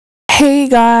Hey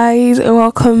guys,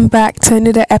 welcome back to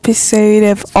another episode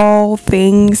of All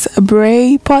Things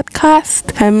Bray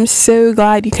podcast. I'm so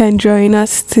glad you can join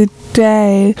us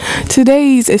today.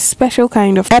 Today is a special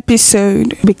kind of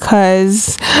episode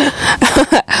because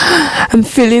I'm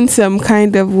feeling some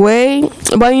kind of way,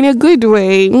 but in a good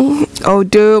way,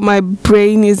 although my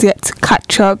brain is yet to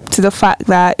catch up to the fact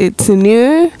that it's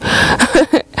new.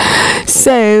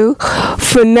 So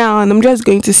for now, and I'm just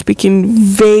going to speak in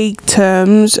vague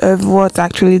terms of what's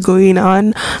actually going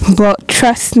on, but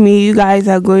trust me, you guys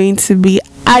are going to be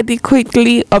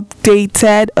adequately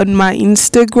updated on my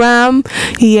Instagram.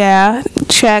 Yeah,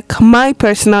 check my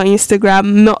personal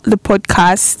Instagram, not the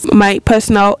podcast. My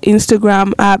personal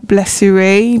Instagram at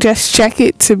Blessy. Just check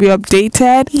it to be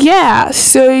updated. Yeah,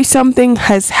 so something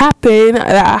has happened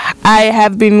that I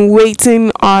have been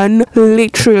waiting on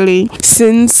literally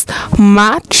since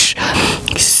March.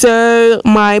 So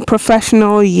my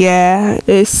professional year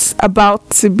is about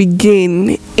to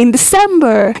begin in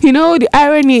December. You know, the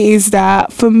irony is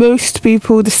that for most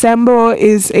people, December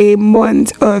is a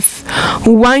month of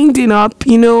winding up.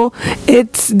 You know,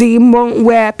 it's the month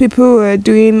where people are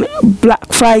doing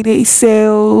Black Friday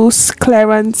sales,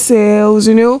 clearance sales,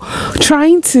 you know,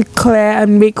 trying to clear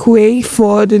and make way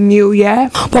for the new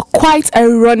year. But quite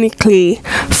ironically,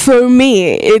 for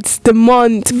me, it's the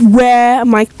month where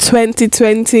my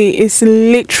 2020 is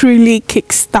literally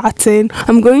kickstarting.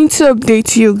 I'm going to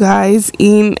update you guys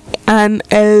in an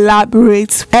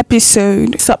elaborate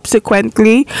episode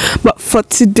subsequently, but for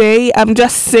today I'm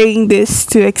just saying this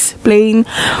to explain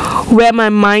where my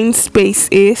mind space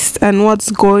is and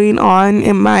what's going on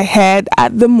in my head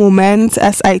at the moment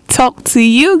as I talk to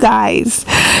you guys.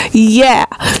 Yeah,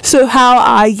 so how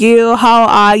are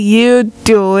you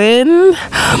doing?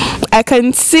 I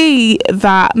can see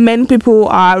that many people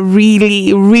are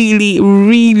really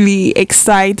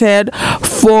excited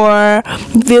for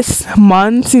this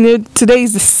month. You know, today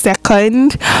is the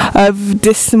 2nd of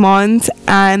this month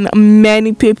and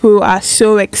many people are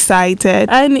so excited,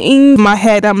 and in my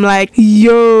head I'm like,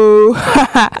 yo,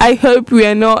 I hope we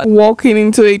are not walking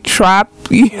into a trap.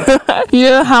 You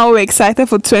know how we're excited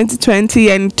for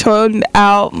 2020 and turned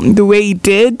out the way it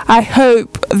did. I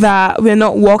hope that we're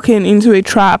not walking into a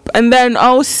trap. And then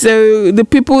also the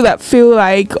people that feel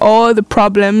like all the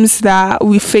problems that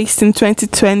we faced in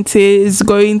 2020 is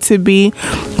going to be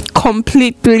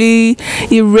completely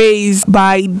erased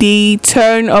by the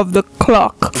turn of the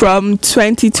clock from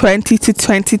 2020 to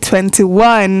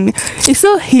 2021. It's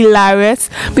so hilarious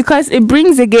because it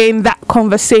brings again that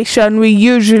conversation we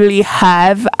usually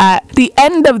have at the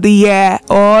end of the year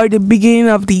or the beginning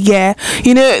of the year.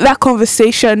 You know, that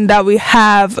conversation that we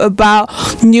have about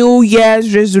New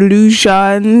Year's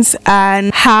resolutions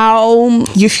and how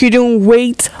you shouldn't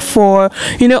wait for,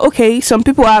 you know, okay, some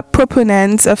people are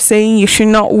proponents of saying you should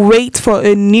not wait for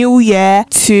a new year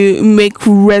to make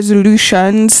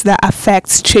resolutions that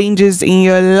affect changes in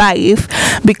your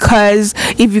life, because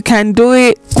if you can do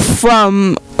it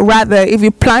if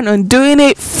you plan on doing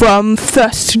it from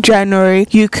 1st January,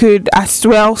 you could as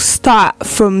well start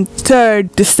from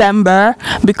 3rd December,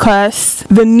 because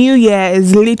the new year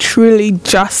is literally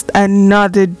just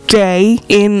another day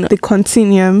in the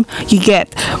continuum you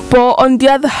get. But on the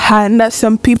other hand,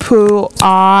 some people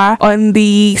are on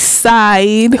the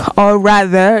side, or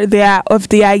rather they are of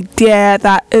the idea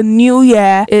that a new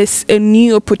year is a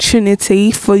new opportunity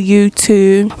for you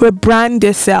to rebrand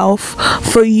yourself,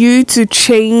 for you to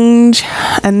change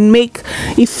and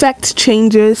effect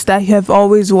changes that you have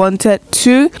always wanted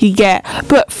to, you get.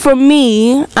 But for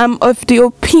me, I'm of the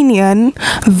opinion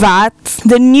that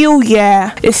the new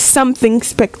year is something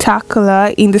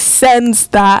spectacular in the sense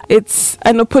that it's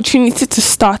an opportunity to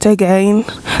start again,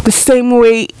 the same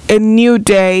way a new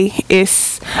day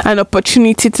is an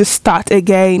opportunity to start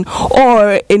again,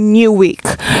 or a new week.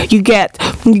 You get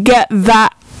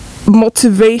that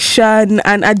motivation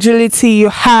and agility you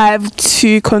have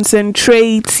to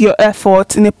concentrate your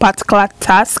effort in a particular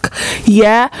task.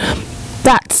 Yeah,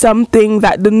 that's something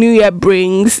that the new year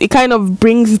brings. It kind of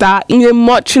brings that in a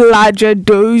much larger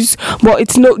dose, but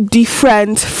it's not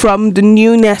different from the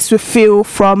newness we feel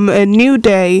from a new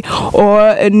day or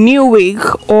a new week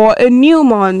or a new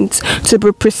month, to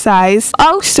be precise.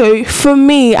 Also, for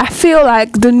me, I feel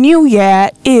like the new year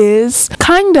is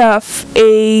kind of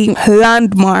a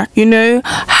landmark. You know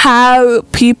how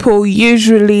people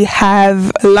usually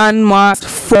have landmarks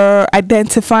for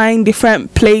identifying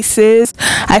different places.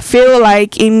 I feel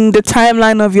like in the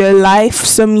timeline of your life,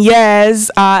 some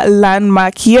years are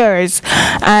landmark years,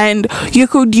 and you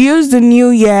could use the new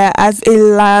year as a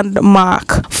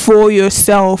landmark for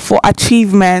yourself, for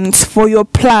achievements, for your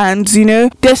plans.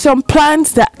 There's some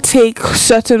plans that take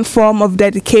certain form of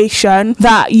dedication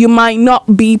that you might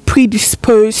not be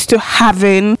predisposed to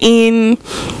having in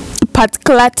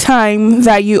particular time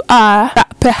that you are, that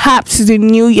perhaps the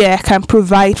new year can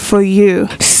provide for you.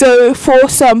 So for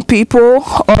some people,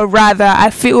 or rather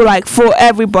I feel like for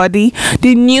everybody,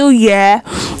 the new year,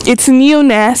 its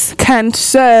newness can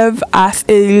serve as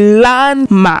a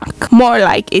landmark, more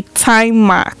like a time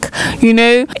mark,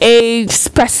 a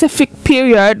specific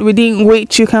period within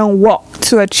which you can walk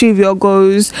to achieve your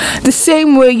goals. The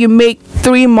same way you make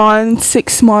 3 months,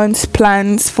 6 months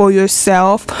plans for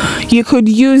yourself, you could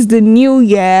use the new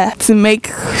year to make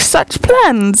such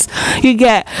plans. You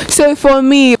get? So for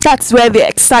me, that's where the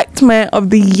excitement of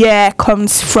the year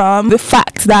comes from. The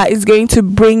fact that it's going to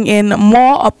bring in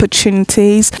more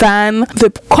opportunities than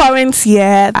the current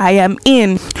year I am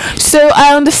in. So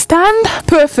I understand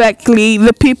perfectly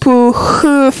the people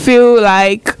who feel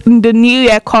like the new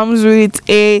year comes with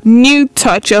a new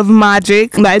touch of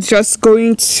magic that's just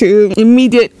going to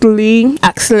immediately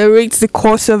accelerate the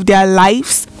course of their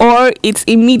lives, or it's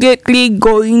immediately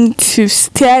going to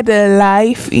steer their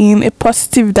life in a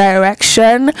positive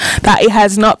direction that it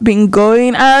has not been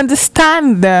going. I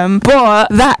understand them, but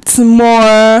that's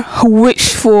more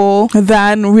wishful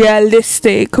than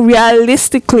realistic.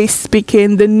 Realistically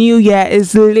speaking, the new year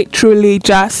is literally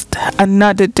just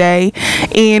another day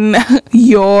in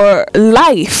your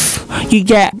life, you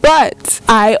get? But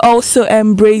I also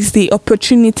embrace the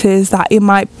opportunities that it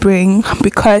might bring,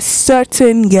 because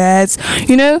certain years,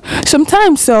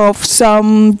 sometimes of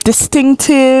some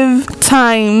distinctive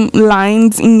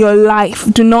timelines in your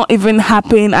life do not even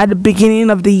happen at the beginning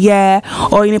of the year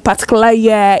or in a particular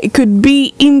year. It could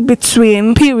be in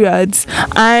between periods.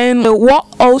 And what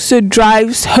also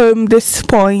drives home this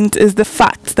point is the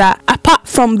fact that apart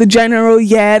from the general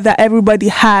year that everybody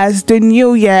has, the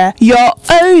new year, your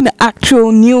own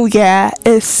actual new year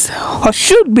is or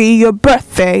should be your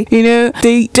birthday.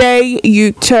 The day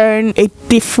you turn a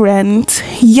different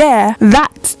year.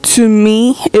 That to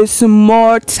me is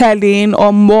more telling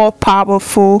or more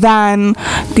powerful than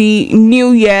the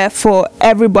new year for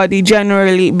everybody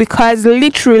generally, because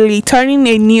literally turning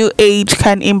a new age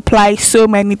can imply so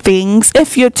many things.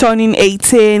 If you're turning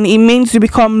 18, it means you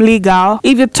become legal.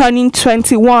 If you're turning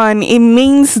 21, it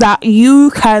means that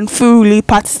you can fully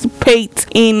participate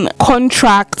in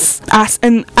contracts as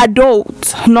an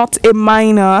adult, not a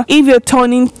minor. If you're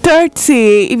turning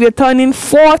 30, if you're turning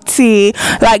 40,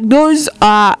 like those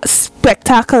are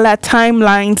spectacular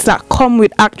timelines that come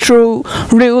with actual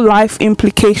real life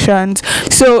implications.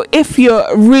 So if you're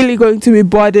really going to be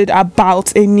bothered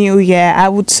about a new year, I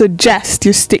would suggest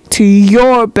you stick to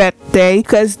your birthday,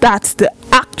 because that's the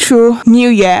actual new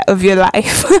year of your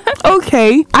life.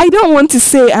 Okay, I don't want to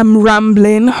say I'm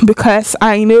rambling, because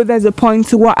I know there's a point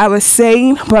to what I was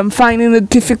saying, but I'm finding it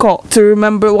difficult to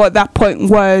remember what that point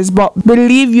was. But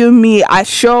believe you me, I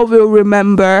sure will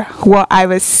remember what I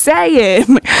was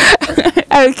saying.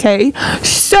 Okay,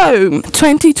 so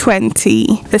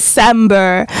 2020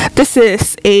 December,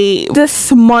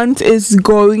 this month is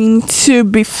going to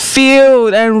be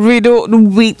filled and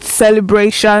riddled with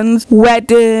celebrations,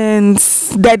 weddings,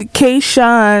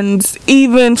 dedications,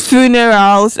 even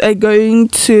funerals are going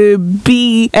to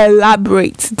be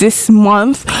elaborate this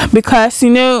month, because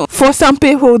for some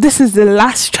people this is the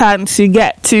last chance you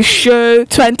get to show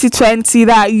 2020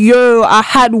 that I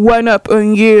had one up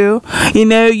on you.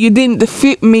 You didn't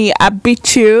defeat me, I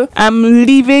beat you. I'm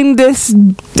leaving this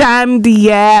damned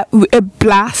year with a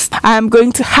blast. I'm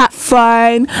going to have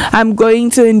fun. I'm going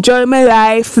to enjoy my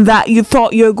life that you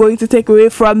thought you were going to take away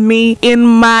from me in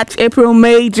March, April,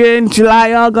 May, June,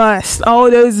 July, August,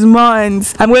 all those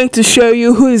months. I'm going to show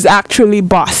you who is actually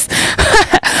boss.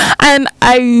 And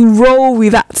I roll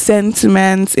with that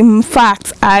sentiment. In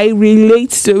fact, I relate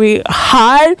to it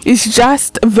hard. It's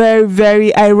just very,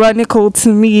 very ironical to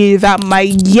me that my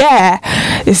year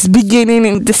is beginning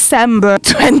in December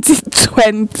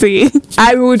 2020.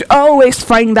 I would always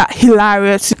find that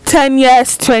hilarious. 10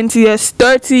 years, 20 years,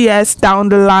 30 years down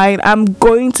the line, I'm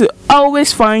going to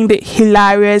always find it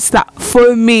hilarious that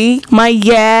for me, my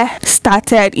year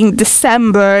started in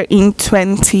December in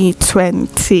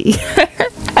 2020.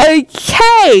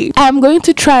 Okay, I'm going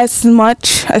to try as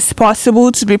much as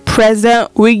possible to be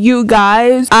present with you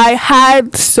guys. I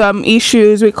had some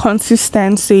issues with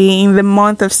consistency in the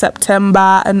month of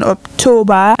September and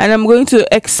October, and I'm going to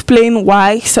explain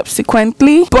why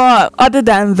subsequently. But other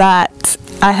than that,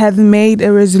 I have made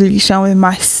a resolution with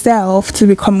myself to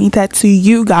be committed to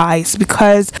you guys,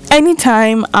 because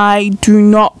anytime I do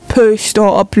not post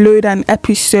or upload an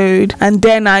episode and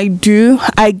then I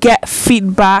get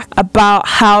feedback about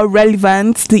how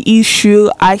relevant the issue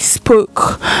I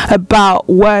spoke about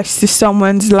was to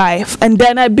someone's life, and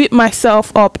then I beat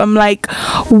myself up. I'm like,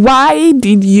 why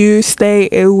did you stay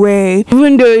away?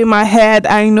 Even though in my head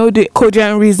I know the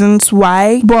cogent reasons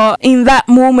why, but in that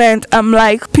moment I'm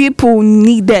like, people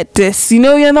needed this.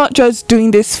 You're not just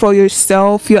doing this for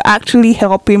yourself, you're actually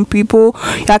helping people,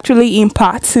 you're actually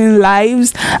impacting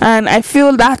lives. And I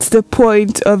feel that's the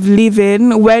point of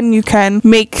living, when you can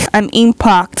make an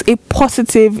impact, a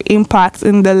positive impact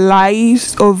in the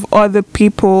lives of other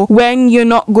people, when you're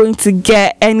not going to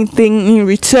get anything in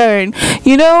return.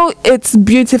 It's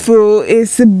beautiful,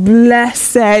 it's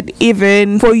blessed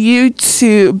even for you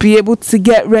to be able to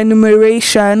get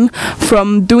remuneration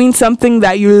from doing something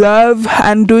that you love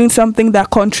and doing something that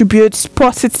contributes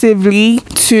positively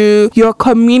to your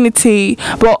community.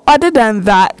 But other than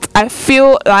that, I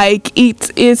feel like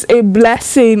it is a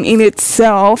blessing in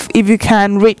itself if you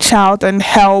can reach out and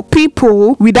help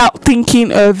people without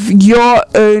thinking of your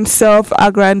own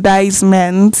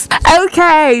self-aggrandizement.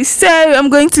 Okay, so I'm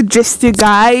going to gist you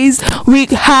guys. We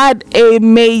had a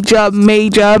major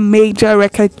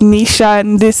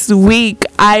recognition this week.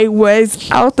 I was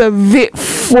out of it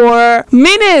for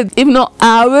minutes, if not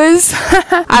hours.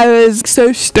 I was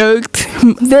so stoked.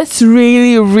 This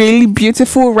really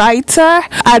beautiful writer,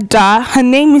 Ada, her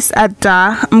name is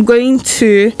Ada. I'm going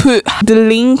to put the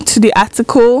link to the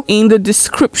article in the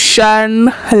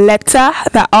description letter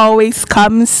that always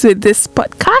comes with this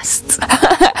podcast.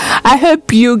 I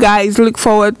hope you guys look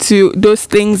forward to those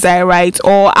things I write,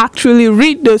 or actually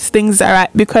read those things I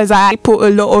write, because I put a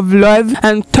lot of love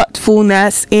and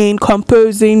thoughtfulness in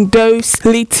composing those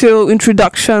little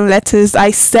introduction letters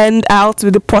I send out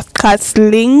with the podcast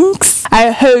links.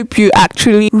 I hope you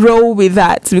actually roll with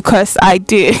that, because I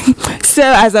did. So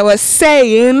as I was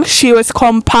saying, she was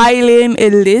compiling a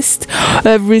list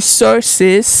of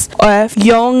resources of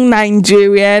young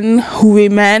Nigerian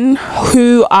women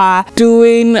who are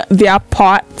doing their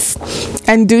parts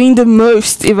and doing the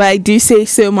most, if I do say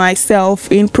so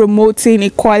myself, in promoting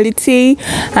equality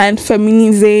and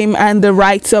feminism and the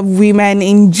rights of women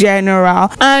in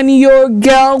general. And your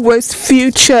girl was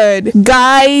featured,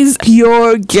 guys.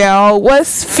 Your girl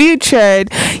was featured.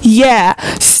 Yeah,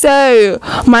 so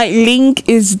my link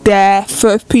is there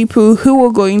for people who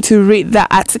are going to read the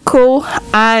article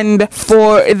and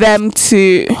for them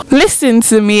to listen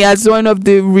to me as one of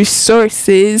the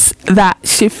resources that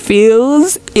she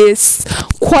feels is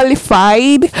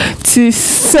qualified to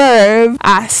serve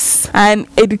as an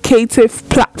educative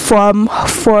platform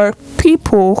for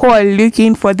people who are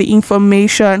looking for the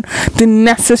information, the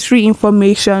necessary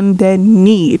information they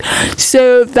need.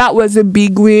 So that was a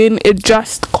big win. It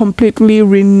just completely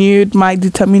renewed my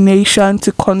determination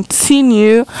to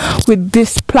continue with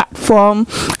this platform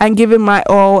and giving my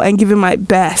all and giving my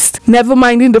best. Never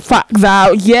minding the fact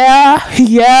that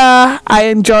I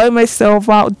enjoy myself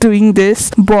out doing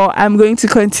this, but I'm going to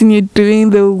continue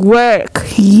doing the work.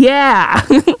 Yeah.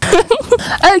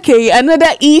 Okay,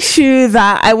 another issue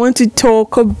that I want to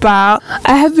talk about.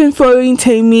 I have been following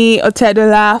Temi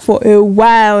Otedola for a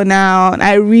while now, and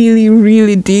I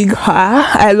really dig her.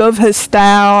 I love her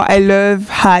style, I love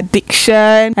her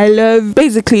diction, I love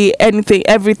basically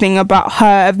everything about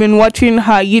her. I've been watching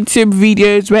her YouTube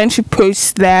videos when she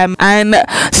posts them and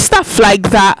stuff like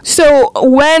that. So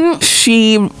when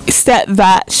she said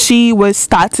that she was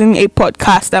starting a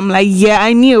podcast, I'm like, yeah,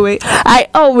 I knew it. I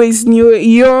always knew it.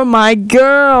 You're my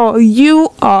girl.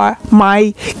 You are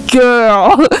my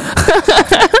girl.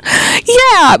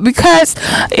 Yeah, because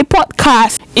a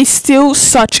podcast is still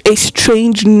such a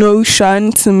strange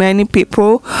notion to many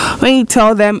people. When you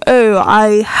tell them, oh,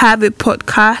 I have a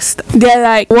podcast, they're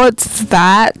like, what's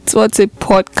that? What's a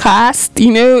podcast?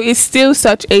 It's still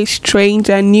such a strange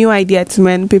and new idea to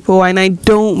many people, and I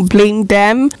don't blame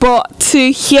them. But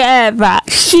to hear that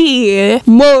she,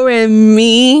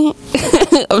 Moremi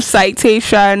of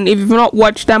Citation, if you've not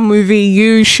watched that movie,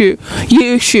 you should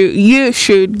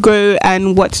go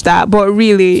and watch that. But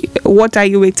really, what are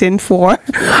you waiting for?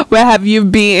 Where have you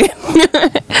been?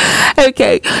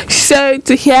 Okay, so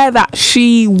to hear that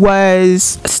she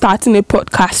was starting a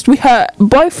podcast with her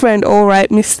boyfriend, all right,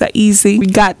 Mr. Easy,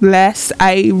 God bless.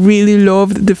 I really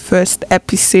loved the first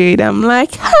episode. I'm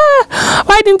like,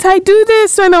 why didn't I do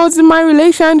this when I was in my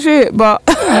relationship? But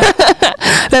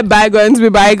let bygones be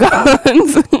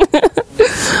bygones.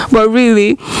 But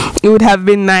really, it would have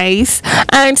been nice.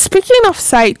 And speaking of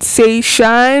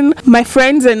citation, my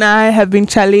friends and I have been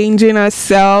challenging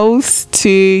ourselves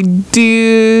to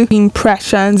do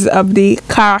impressions of the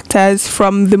characters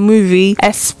from the movie,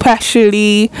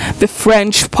 especially the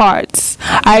French parts.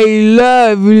 I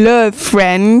love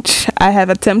French. I have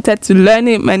attempted to learn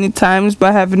it many times,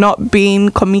 but have not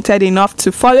been committed enough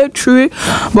to follow through.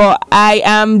 But I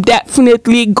am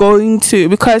definitely going to,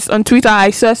 because on Twitter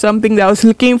I saw something that was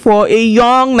looking for a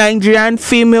young Nigerian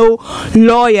female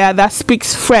lawyer that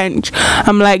speaks French.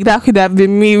 I'm like, that could have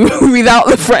been me without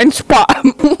the French part.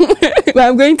 But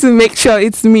I'm going to make sure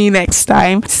it's me next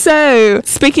time. So,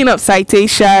 speaking of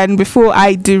citation, before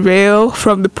I derail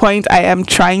from the point I am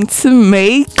trying to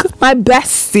make, my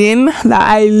best scene that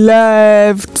I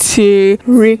love to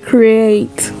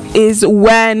recreate is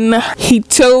when he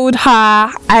told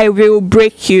her, I will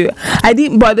break you. I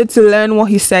didn't bother to learn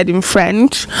what he said in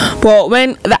French, but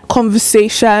when that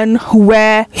conversation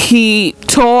where he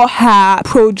told her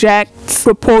project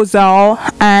proposal,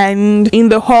 and in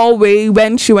the hallway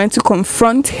when she went to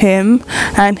confront him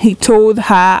and he told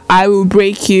her, I will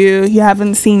break you, you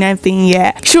haven't seen anything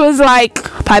yet, she was like,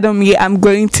 pardon me, I'm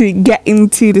going to get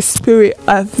into the spirit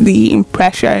of the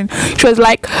impression. She was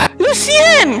like,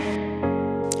 Lucien,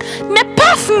 ne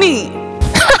pas fini.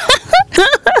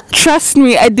 Trust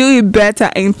me, I do it better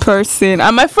in person.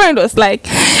 And my friend was like,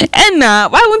 Enna,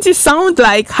 why won't you sound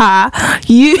like her?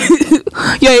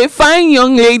 You're a fine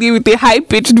young lady with a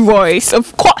high-pitched voice.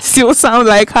 Of course you'll sound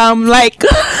like her. I'm like,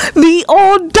 the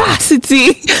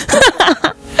audacity.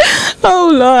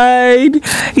 Oh Lord.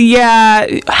 Yeah,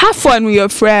 have fun with your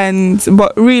friends,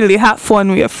 but really have fun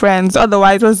with your friends,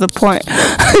 otherwise what's the point?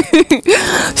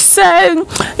 So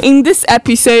in this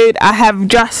episode I have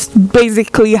just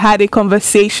basically had a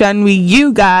conversation with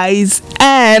you guys,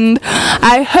 and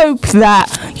I hope that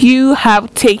you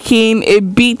have taken a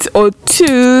bit or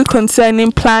two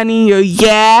concerning planning your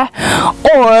year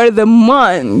or the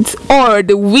month or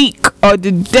the week or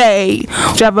the day,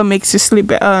 whichever makes you sleep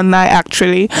better at night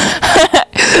actually.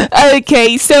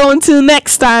 Okay, so until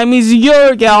next time, is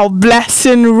your girl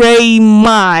Blessing Ray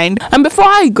Mind. And before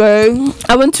I go,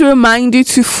 I want to remind you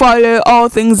to follow All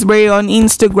Things Bray on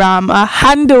Instagram. Our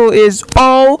handle is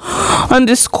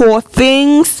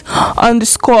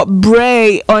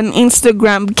all_things_Bray on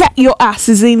Instagram. Get your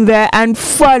asses in there and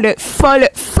follow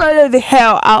the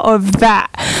hell out of that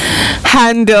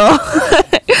handle.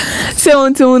 So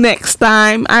until next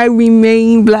time, I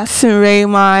remain Blessing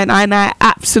Raymond, and I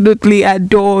absolutely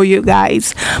adore you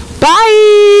guys.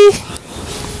 Bye.